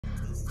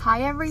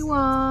Hi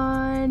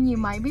everyone! You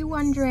might be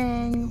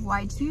wondering,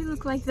 why do you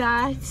look like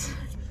that?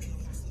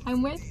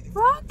 I'm with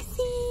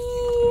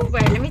Roxy!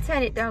 Wait, let me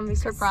turn it down.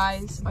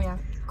 Surprise! Oh yeah,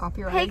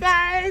 copyright. Hey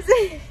guys!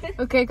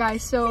 Okay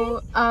guys,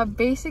 so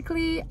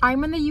basically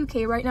I'm in the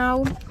UK right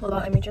now. Hold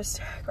on, let me just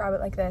grab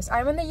it like this.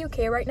 I'm in the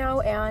UK right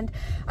now and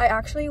I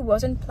actually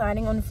wasn't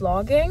planning on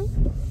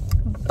vlogging,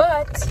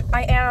 but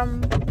I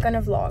am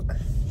gonna vlog.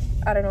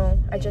 I don't know,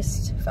 I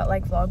just felt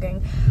like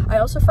vlogging. I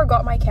also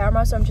forgot my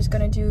camera, so I'm just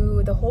gonna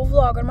do the whole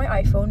vlog on my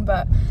iPhone.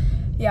 But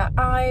yeah,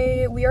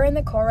 we are in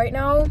the car right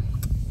now,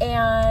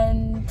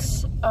 and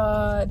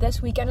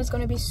this weekend is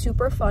gonna be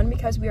super fun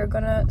because we are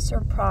gonna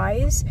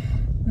surprise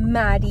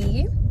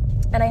Maddie,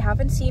 and I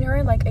haven't seen her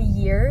in like a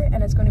year,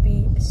 and it's gonna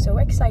be so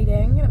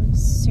exciting. I'm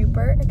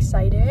super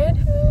excited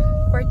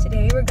for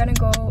today. We're gonna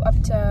go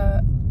up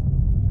to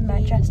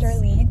Manchester,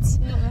 Leeds.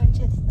 Not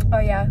Manchester. Oh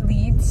yeah,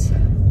 Leeds.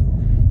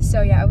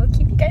 So yeah, I will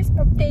keep you guys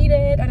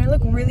updated. And I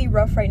look really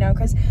rough right now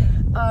because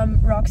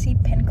Roxy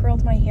pin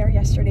curled my hair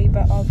yesterday,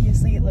 but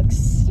obviously it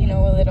looks, you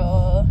know, a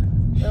little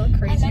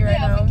crazy right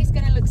now. I think it's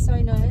gonna look so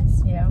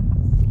nice. Yeah.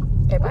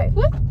 Okay, bye.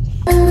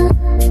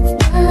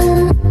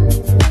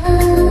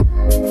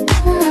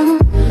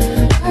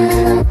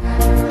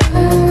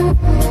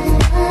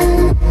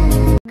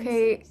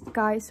 Okay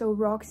guys, so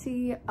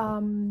Roxy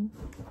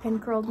pin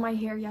curled my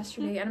hair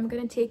yesterday and I'm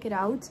gonna take it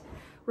out.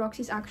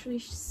 Roxy's actually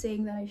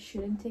saying that I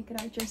shouldn't take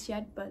it out just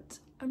yet, but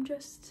I'm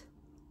just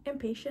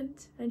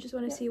impatient and I just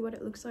want to see what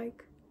it looks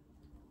like.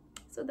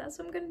 So that's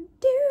what I'm gonna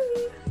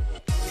do.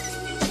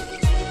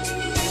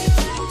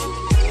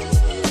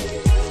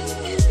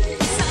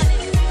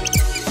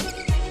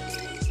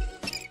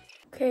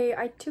 Okay,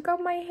 I took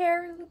out my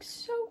hair. It looks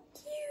so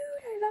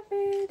cute. I love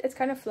it. It's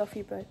kind of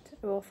fluffy, but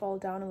it will fall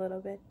down a little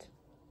bit.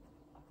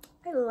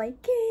 I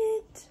like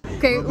it.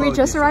 Okay, we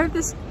just arrived at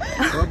this.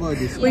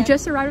 We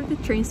just arrived at the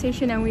train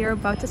station and we are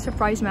about to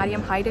surprise Maddie.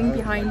 I'm hiding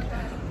behind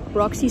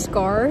Roxy's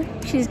car.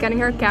 She's getting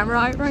her camera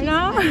out right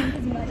now.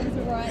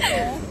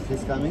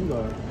 She's coming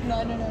or?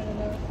 No.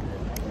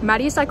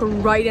 Maddie's like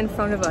right in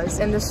front of us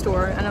in the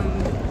store, and I'm.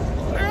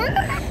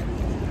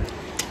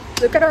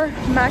 Look at our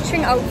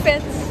matching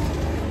outfits.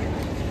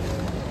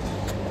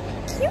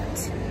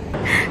 Cute.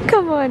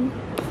 Come on.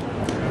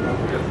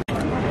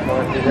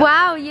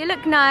 Wow, you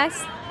look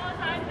nice.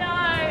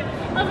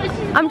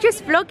 I'm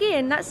just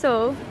vlogging, that's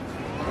all.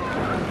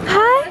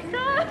 Hi.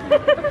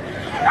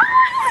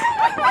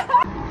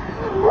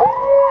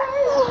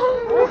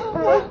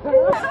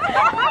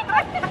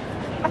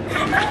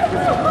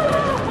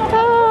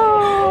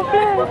 Oh,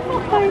 bless.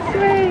 So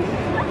sweet.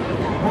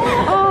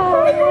 Oh,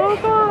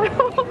 God.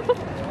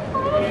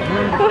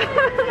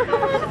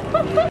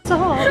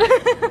 Stop.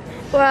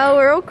 Wow,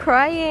 we're all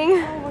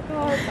crying. Oh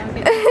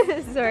my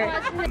god. Sorry.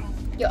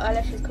 Your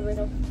eyelashes coming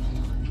off.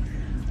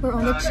 We're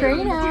on the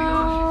train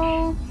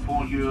now.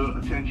 For your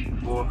attention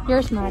for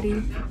Here's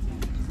Maddie.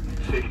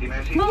 safety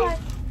message.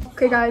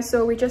 Okay guys,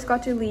 so we just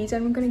got to Leeds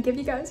and I'm gonna give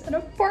you guys an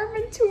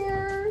apartment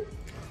tour.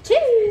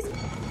 Cheers!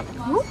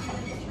 Ooh.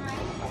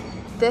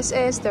 This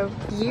is the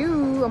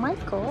view. Oh my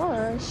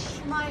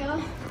gosh.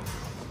 Maya.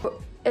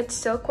 It's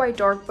still quite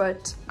dark,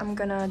 but I'm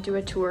gonna do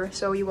a tour.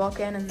 So you walk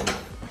in and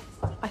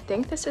I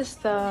think this is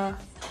the...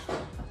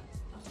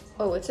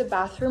 Oh, it's a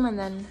bathroom and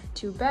then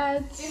 2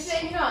 beds. You're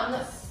saying I'm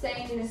not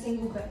staying in a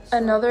single bed.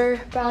 Another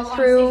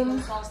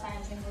bathroom. So I'll stay in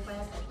a single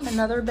bed.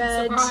 Another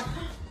bed.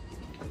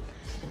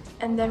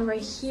 And then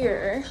right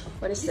here,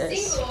 what is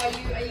this? Single,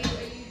 are you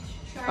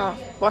Oh,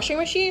 washing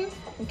machine.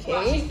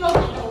 Okay. She's not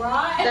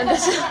alright. Then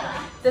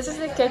this is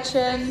the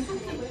kitchen,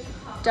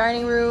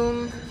 dining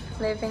room,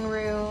 living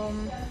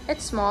room.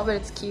 It's small but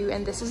it's cute,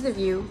 and this is the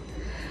view.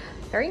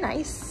 Very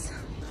nice.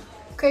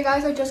 Okay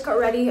guys, I just got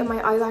ready and my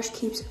eyelash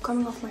keeps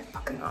coming off my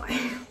fucking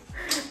eye.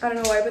 I don't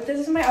know why, but this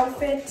is my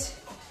outfit.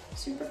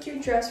 Super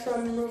cute dress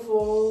from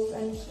Revolve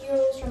and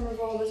heels from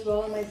Revolve as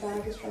well, and my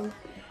bag is from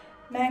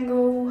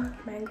Mango.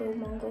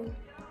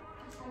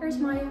 Here's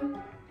Maya.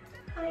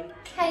 Hi.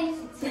 Hey.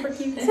 Super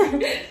cute.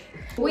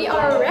 We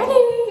are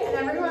ready and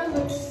everyone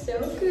looks so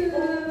good.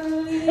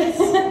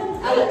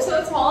 I look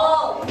so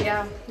tall.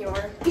 Yeah, you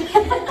are. Is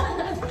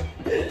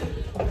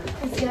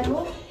that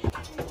all?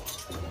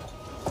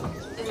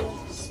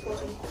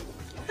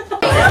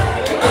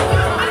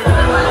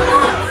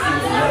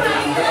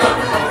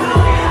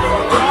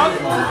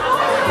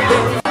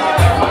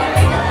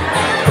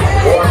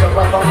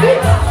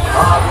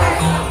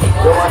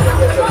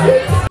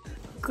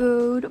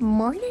 Good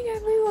morning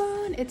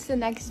everyone. It's the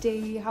next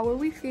day. How are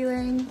we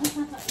feeling?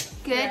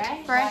 Good.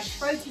 Fresh.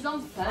 Throat is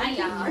on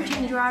fire.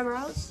 Change your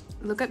eyebrows.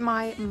 Look at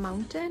my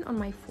mountain on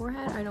my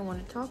forehead. I don't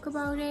want to talk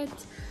about it.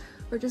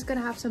 We're just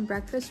gonna have some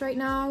breakfast right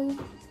now.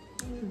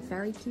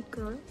 Very cute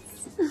girls.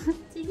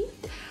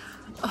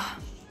 Oh,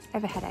 I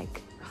have a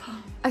headache.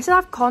 I still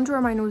have contour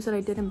on my nose that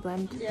I didn't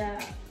blend.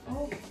 Yeah.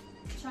 Oh,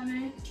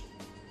 Shani.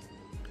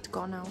 It's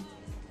gone now.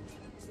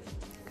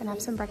 Gonna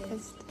have some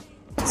breakfast.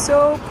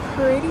 So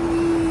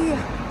pretty.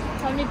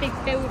 How many big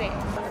building?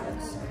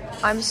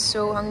 I'm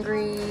so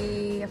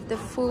hungry. I have the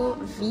full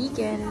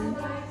vegan.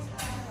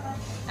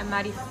 And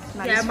Maddie's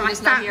food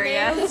is not here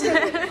yet.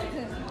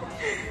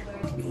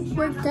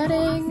 We're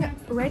getting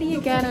ready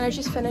again and I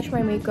just finished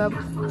my makeup.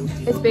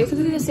 It's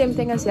basically the same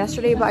thing as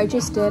yesterday, but I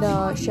just did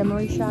a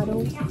shimmery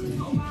shadow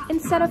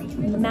instead of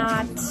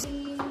matte.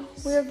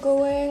 We're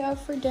going out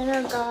for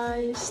dinner,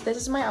 guys. This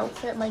is my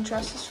outfit. My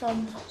dress is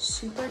from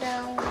Super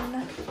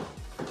Down.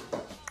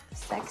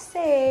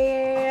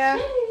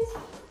 Sexy.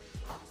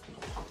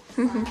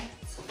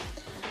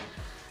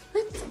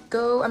 Let's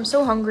go. I'm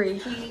so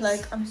hungry.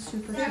 Like, I'm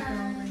super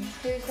hungry.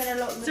 Super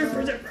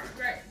hungry.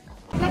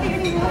 Can I get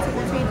any water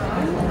between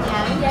them?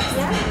 Yeah. Yes.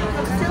 Yeah.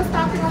 I'm still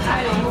starting off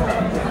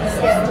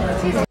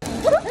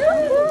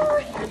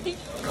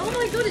Oh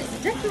my god,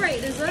 it's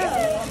decorated as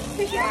well.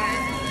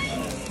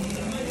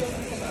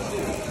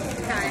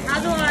 Okay, how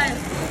do I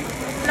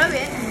blow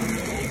it?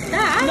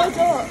 That? No,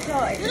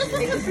 don't. You're not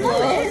supposed to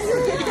blow it.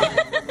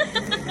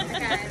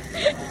 Okay.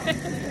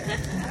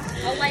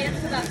 I'll wait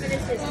until that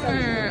finishes.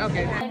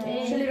 Okay.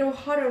 It's a little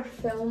horror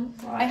film.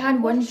 I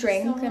had one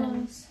drink and I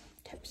was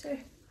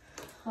tipsy.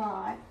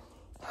 Right.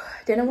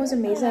 Dinner was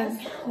amazing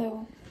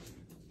though.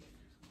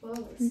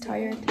 I'm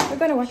tired. We're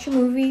gonna watch a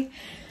movie.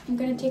 I'm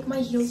gonna take my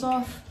heels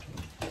off.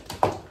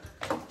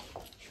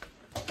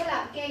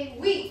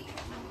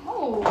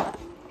 Oh.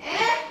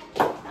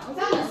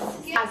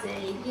 Yeah.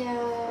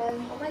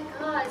 Oh my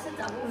god, it's a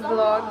double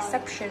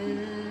Vlogception.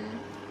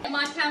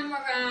 My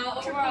camera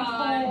out.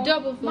 Alright.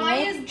 Double vlog.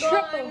 Maya's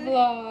triple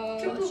vlog.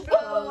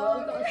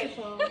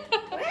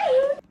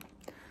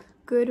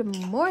 Good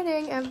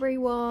morning,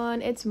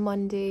 everyone. It's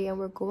Monday and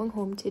we're going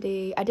home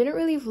today. I didn't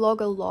really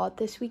vlog a lot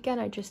this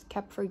weekend. I just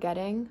kept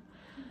forgetting.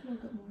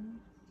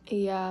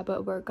 Yeah,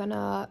 but we're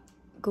gonna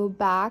go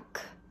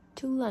back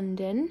to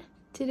London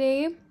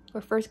today.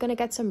 We're first gonna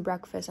get some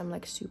breakfast. I'm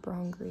like super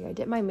hungry. I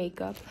did my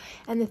makeup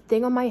and the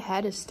thing on my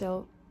head is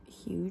still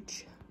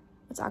huge.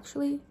 It's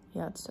actually,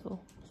 yeah, it's still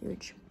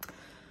huge.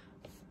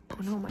 Oh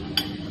no, my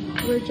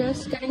God. We're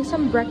just getting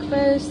some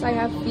breakfast. I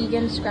have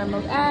vegan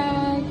scrambled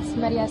eggs.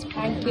 Maddie has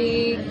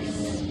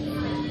pancakes.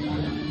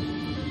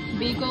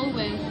 Bagel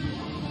with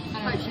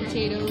fried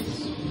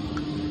potatoes.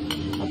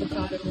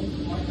 Avocado.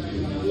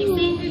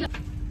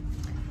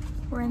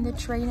 We're in the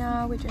train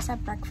now. We just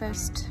had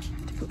breakfast. I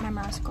have to put my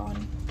mask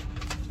on.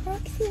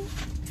 Roxy.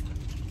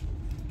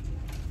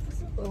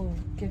 Oh,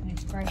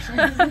 goodness gracious.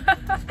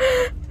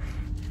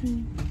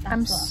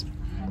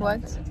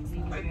 What?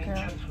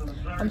 Yeah.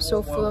 I'm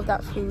so full of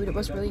that food. It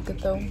was really good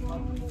though.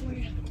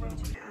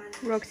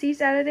 Roxy's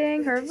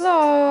editing her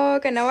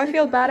vlog and now I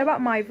feel bad about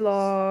my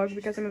vlog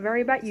because I'm a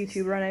very bad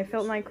YouTuber and I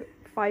filmed like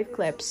 5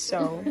 clips.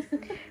 So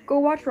go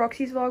watch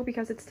Roxy's vlog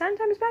because it's 10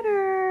 times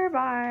better.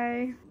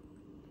 Bye.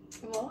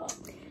 What?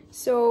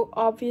 So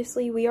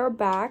obviously we are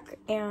back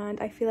and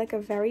I feel like a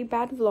very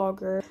bad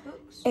vlogger.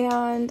 Oops.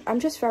 And I'm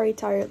just very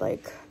tired.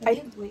 Like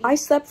I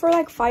slept for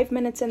like 5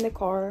 minutes in the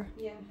car.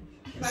 Yeah.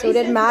 So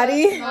did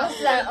Maddie.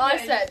 I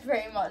slept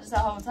pretty much the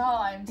whole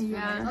time.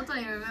 Yeah. I don't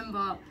even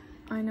remember.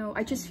 I know.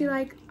 I just feel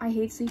like I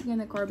hate sleeping in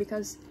the car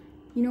because,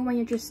 you know, when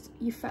you're just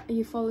you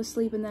fall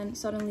asleep and then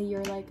suddenly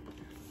you're like,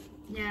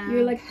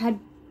 you're like head.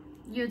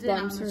 You're doing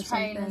that on the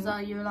train as well.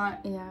 You're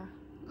like, yeah.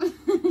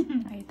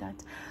 I hate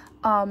that.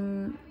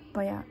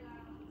 But yeah.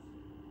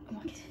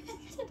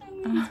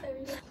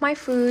 My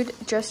food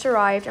just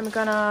arrived. I'm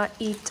gonna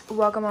eat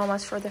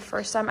Wagamama's for the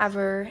first time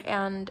ever,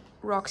 and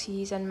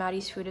Roxy's and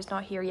Maddie's food is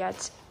not here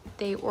yet.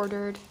 They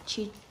ordered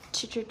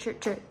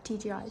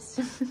TGI's.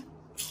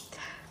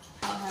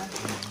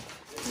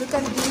 Look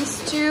at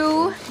these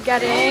two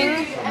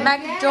getting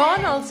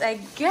McDonald's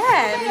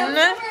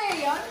again.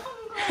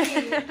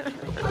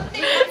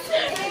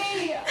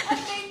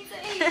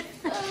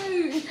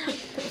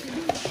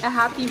 A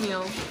happy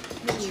meal.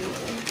 Cute.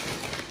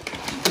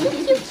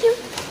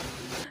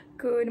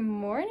 Good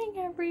morning,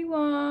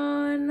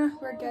 everyone.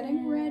 We're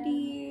getting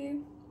ready.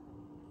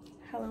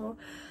 Hello.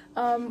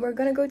 We're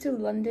gonna go to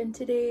London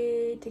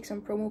today, take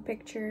some promo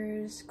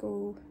pictures,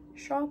 go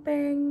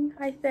shopping,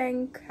 I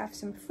think, have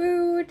some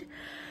food.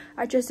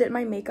 I just did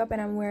my makeup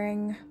and I'm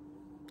wearing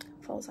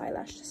false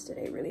eyelashes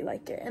today. Really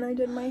like it. And I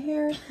did my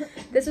hair.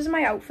 This is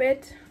my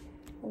outfit.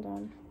 Hold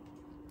on.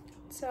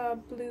 It's a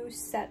blue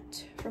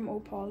set from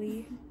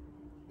Opoly.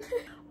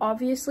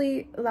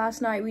 Obviously,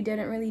 last night we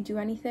didn't really do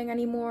anything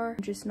anymore.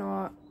 I'm just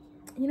not,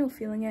 you know,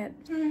 feeling it.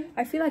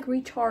 I feel like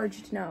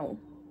recharged now.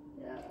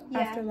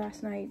 After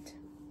last night.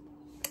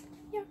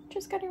 Yeah,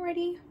 just getting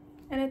ready.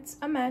 And it's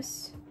a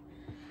mess.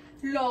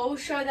 lol,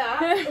 show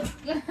that.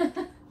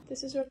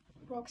 This is what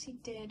Roxy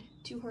did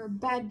to her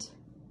bed.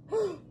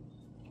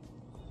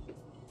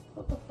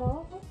 What the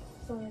fuck?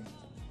 Sorry.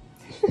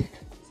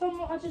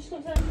 I just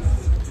got that.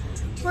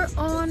 We're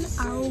on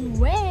our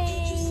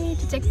way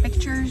to take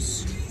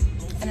pictures.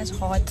 And it's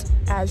hot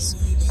as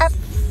F.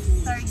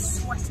 Very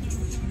sweaty in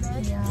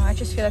humid. Yeah, I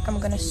just feel like I'm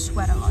gonna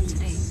sweat a lot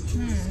today.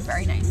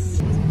 Very nice.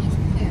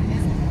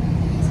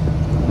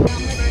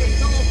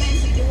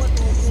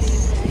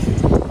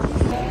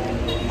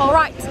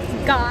 Alright,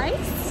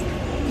 guys.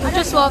 I'm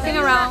just walking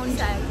around.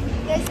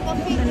 There's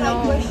nothing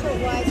like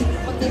Bushel-wise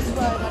this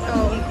one.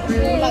 Oh,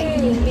 really? Like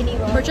the mini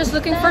one. We're just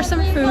looking for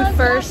some food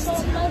first,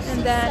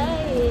 and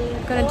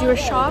then gonna do a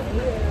shop.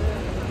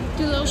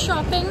 Do a little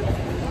shopping.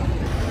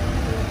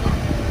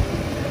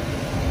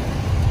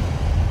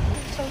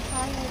 So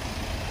tired.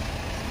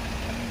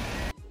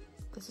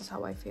 This is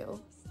how I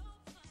feel.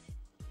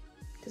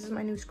 This is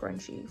my new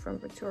scrunchie from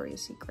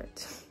Victoria's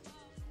Secret.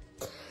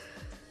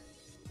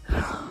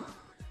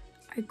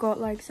 I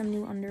got like some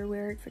new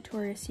underwear at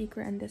Victoria's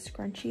Secret and this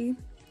scrunchie.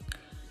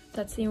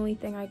 That's the only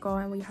thing I got,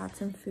 and we had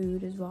some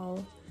food as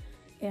well.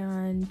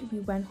 And we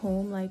went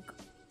home like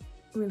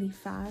really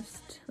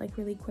fast, like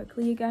really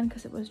quickly again,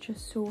 because it was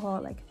just so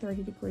hot, like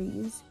 30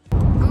 degrees.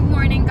 Good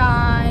morning,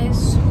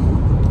 guys.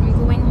 I'm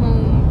going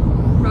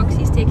home.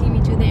 Roxy's taking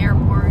me to the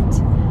airport.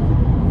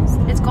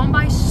 It's gone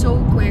by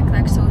so quick,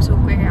 like so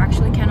quick.